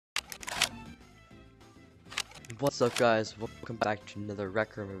What's up, guys? Welcome back to another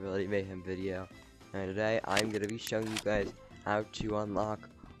Record Mobility Mayhem video. And today I'm going to be showing you guys how to unlock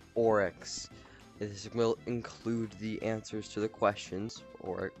ORYX. This will include the answers to the questions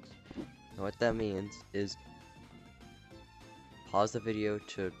for ORYX. And what that means is pause the video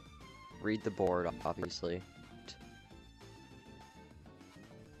to read the board, obviously.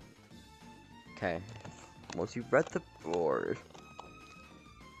 Okay, once you've read the board,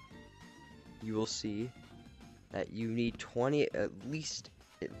 you will see that you need at least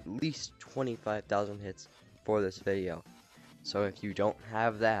 25,000 hits for this video. So if you don't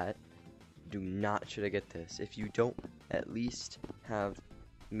have that, do not try to get this. If you don't at least have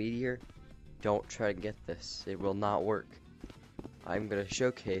Meteor, don't try to get this. It will not work. I'm gonna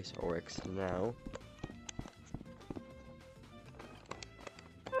showcase ORYX now.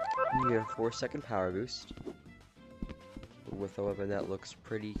 You get a 4-second power boost with a weapon that looks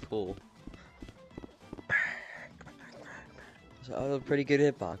pretty cool. So a pretty good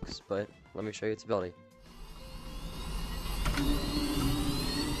hitbox, but let me show you its ability.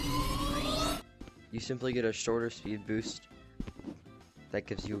 You simply get a shorter speed boost that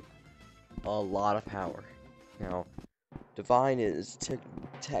gives you a lot of power. Now, Divine is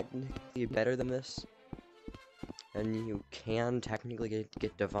technically better than this, and you can technically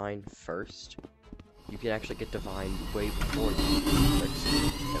get Divine first. You can actually get Divine way before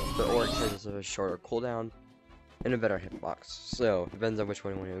ORYX. The ORYX has a shorter cooldown and a better hitbox, so depends on which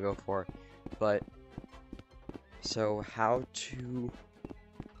one you want to go for. But so how to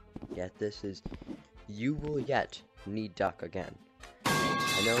get this is you will yet need Duck again.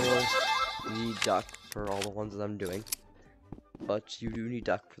 I know you need Duck for all the ones that I'm doing, but you do need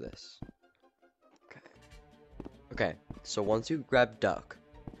Duck for this. Okay, so once you grab Duck,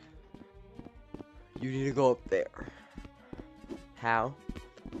 you need to go up there. How?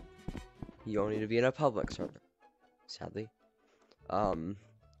 You don't need to be in a public server, sadly.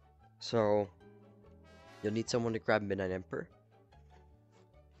 So you'll need someone to grab Midnight Emperor,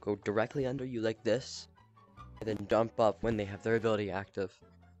 go directly under you like this, and then dump up when they have their ability active.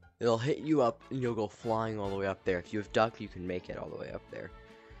 It'll hit you up and you'll go flying all the way up there. If you have Duck, you can make it all the way up there.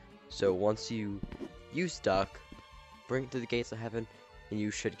 So once you use Duck, bring it to the gates of heaven and you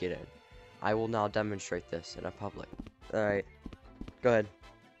should get in. I will now demonstrate this in a public. Alright, go ahead.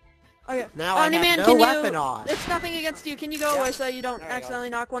 Okay. Now I man, have no weapon on. It's nothing against you. Can you go away so you don't accidentally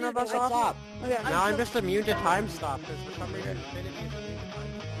knock one of us off? Stop. Okay. Now I'm just immune to time stop because for some reason Infinity is immune to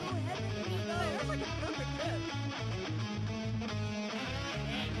time stop.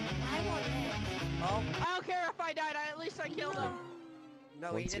 I don't care if I died. At least I killed him.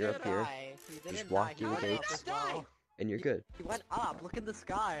 No, Once he you're didn't up here, die. He didn't just walk die. through the He went gates. up as well. and you're good. He went up. Look in the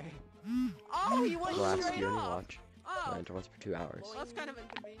sky. Oh, he went It'll ask straight you and you off. watch. Oh, Once for 2 hours. well, that's kind of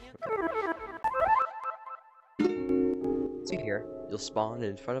inconvenient. See here, you'll spawn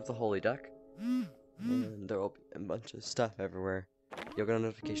in front of the Holy Duck, and there will be a bunch of stuff everywhere. You'll get a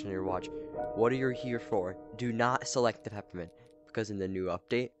notification on your watch. What are you here for? Do not select the peppermint, because in the new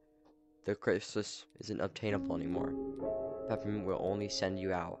update, the Christmas isn't obtainable anymore. Peppermint will only send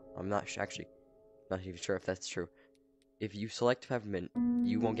you out. I'm not even sure if that's true. If you select peppermint,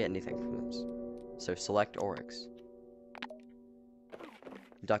 you won't get anything from this. So select ORYX.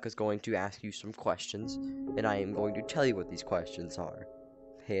 Duck is going to ask you some questions, and I am going to tell you what these questions are.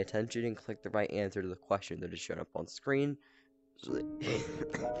 Pay attention and click the right answer to the question that is shown up on screen, so that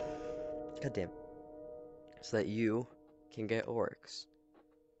goddamn, so that you can get ORYX.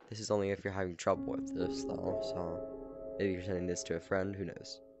 This is only if you're having trouble with this, though. So maybe you're sending this to a friend. Who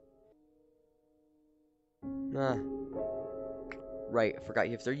knows? Right, I forgot.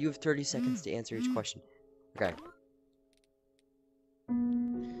 You have 30 seconds to answer each question. Okay.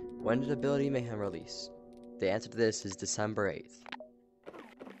 When did Ability Mayhem release? The answer to this is December 8th.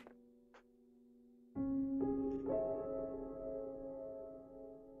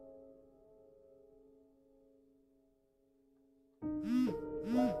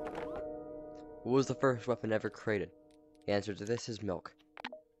 What was the first weapon ever created? The answer to this is milk.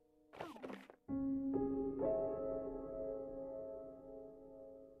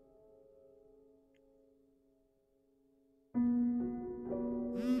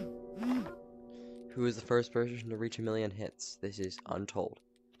 Who is the first person to reach 1 million hits? This is Untold.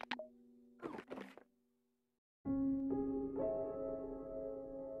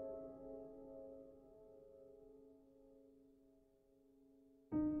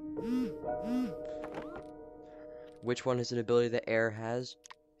 Which one is an ability that Air has?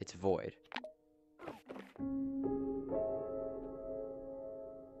 It's Void.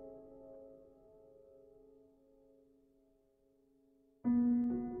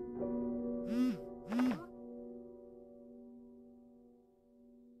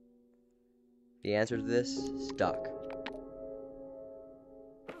 The answer to this is duck.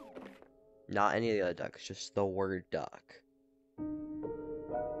 Not any of the other ducks, just the word duck.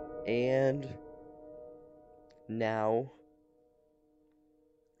 And now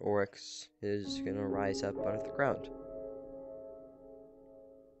ORYX is gonna rise up out of the ground.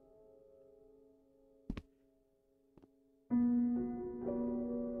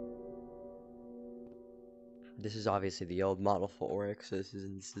 This is obviously the old model for ORYX, so this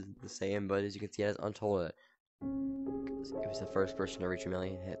isn't the same, but as you can see, it has Untold. It was the first person to reach 1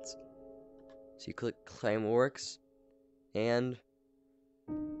 million hits. So you click Claim ORYX, and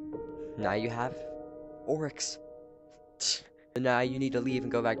now you have ORYX. And now you need to leave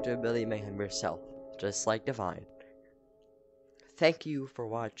and go back to Ability Mayhem yourself, just like Divine. Thank you for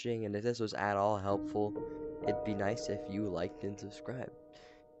watching, and if this was at all helpful, it'd be nice if you liked and subscribed,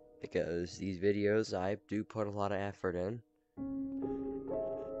 because these videos I do put a lot of effort in.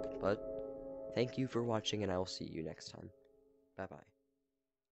 But thank you for watching, and I will see you next time. Bye bye.